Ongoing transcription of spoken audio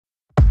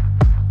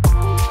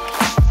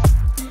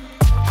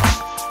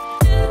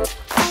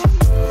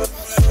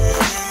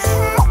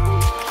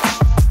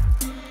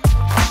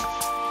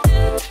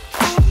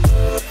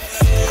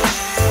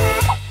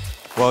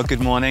Good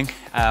morning,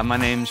 my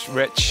name's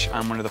Rich.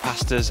 I'm one of the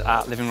pastors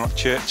at Living Rock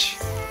Church,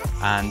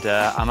 and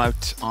I'm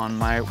out on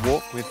my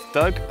walk with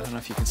Doug. I don't know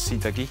if you can see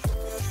Dougie.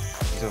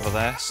 He's over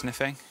there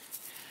sniffing.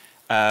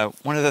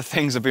 One of the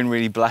things I've been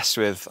really blessed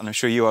with, and I'm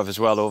sure you have as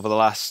well, over the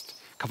last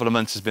couple of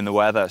months has been the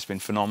weather. It's been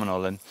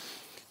phenomenal, and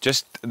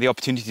just the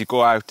opportunity to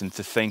go out and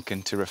to think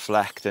and to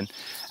reflect. And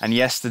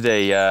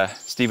yesterday,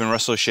 Stephen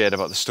Russell shared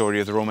about the story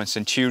of the Roman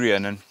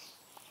centurion,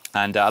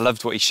 and I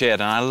loved what he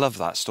shared, and I love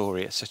that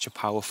story. It's such a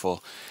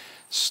powerful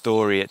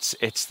story.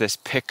 It's this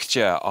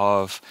picture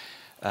of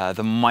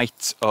the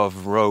might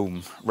of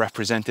Rome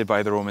represented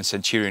by the Roman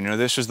centurion. You know,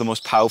 this was the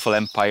most powerful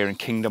empire and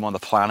kingdom on the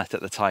planet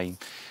at the time.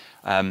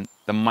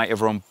 The might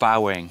of Rome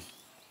bowing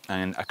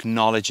and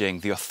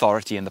acknowledging the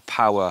authority and the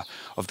power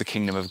of the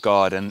kingdom of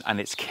God and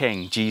its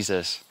king,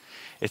 Jesus.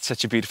 It's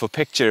such a beautiful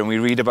picture, and we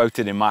read about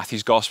it in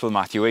Matthew's Gospel,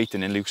 Matthew 8,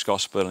 and in Luke's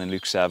Gospel, in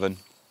Luke 7.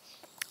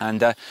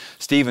 And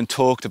Stephen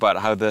talked about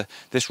how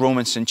this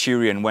Roman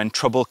centurion, when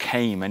trouble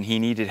came and he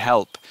needed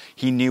help,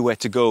 he knew where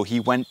to go.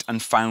 He went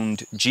and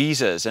found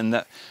Jesus. And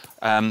that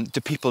do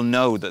people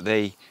know that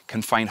they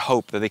can find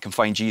hope, that they can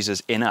find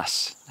Jesus in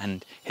us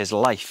and his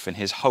life and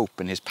his hope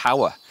and his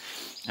power?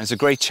 And it's a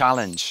great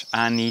challenge.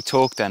 And he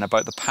talked then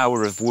about the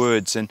power of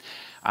words and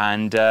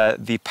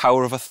the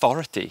power of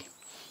authority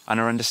and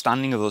our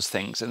understanding of those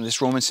things. And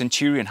this Roman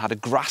centurion had a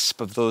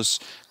grasp of those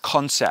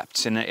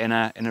concepts in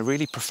a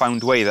really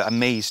profound way that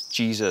amazed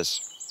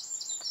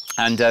Jesus.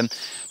 And the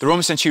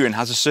Roman centurion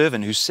has a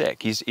servant who's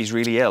sick. He's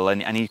really ill,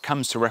 and he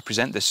comes to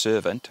represent this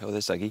servant,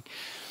 there's Dougie,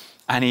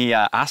 and he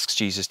asks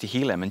Jesus to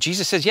heal him. And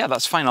Jesus says, yeah,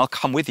 that's fine, I'll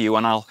come with you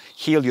and I'll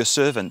heal your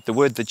servant. The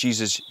word that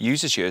Jesus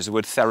uses here is the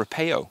word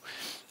therapeo.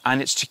 And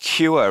it's to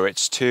cure,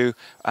 it's to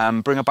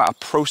bring about a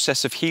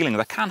process of healing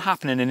that can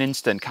happen in an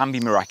instant, can be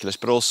miraculous,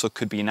 but also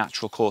could be a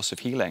natural course of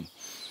healing.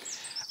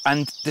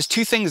 And there's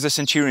two things the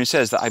centurion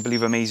says that I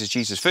believe amazes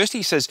Jesus. First,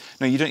 he says,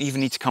 no, you don't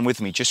even need to come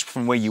with me. Just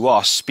from where you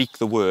are, speak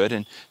the word.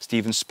 And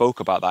Stephen spoke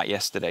about that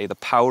yesterday, the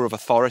power of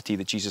authority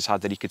that Jesus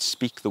had, that he could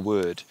speak the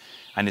word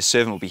and his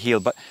servant will be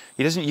healed. But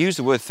he doesn't use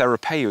the word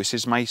therapeo. He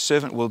says, my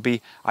servant will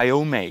be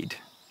iomed.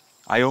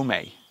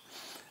 Iome.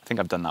 I think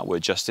I've done that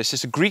word justice.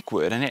 It's a Greek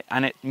word,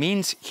 and it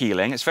means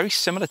healing. It's very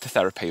similar to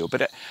therapeo,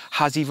 but it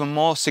has even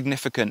more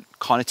significant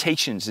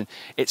connotations. And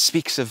it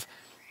speaks of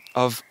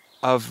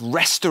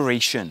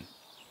restoration,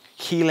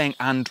 healing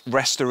and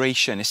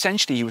restoration.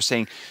 Essentially, he was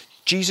saying,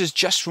 Jesus,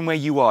 just from where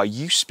you are,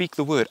 you speak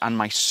the word, and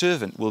my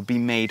servant will be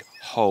made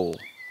whole,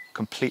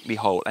 completely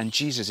whole. And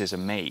Jesus is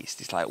amazed.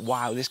 He's like,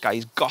 wow, this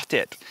guy's got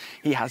it.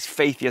 He has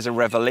faith. He has a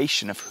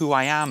revelation of who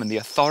I am and the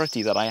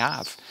authority that I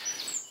have.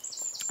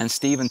 And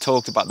Stephen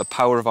talked about the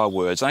power of our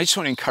words. And I just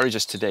want to encourage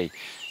us today,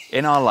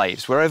 in our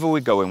lives, wherever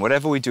we're going,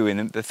 whatever we're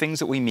doing, the things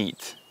that we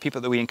meet,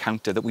 people that we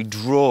encounter, that we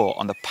draw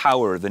on the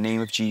power of the name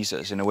of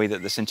Jesus in a way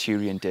that the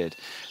centurion did,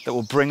 that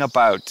will bring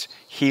about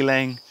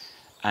healing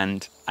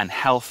and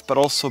health, but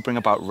also bring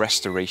about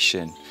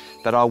restoration,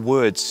 that our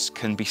words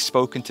can be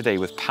spoken today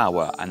with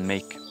power and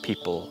make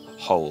people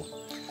whole.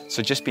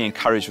 So just be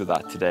encouraged with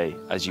that today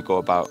as you go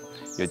about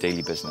your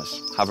daily business.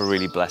 Have a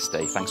really blessed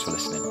day. Thanks for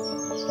listening.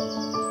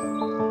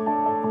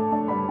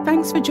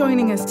 Thanks for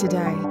joining us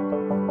today.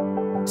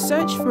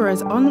 Search for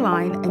us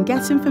online and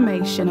get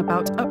information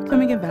about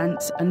upcoming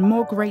events and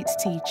more great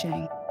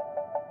teaching.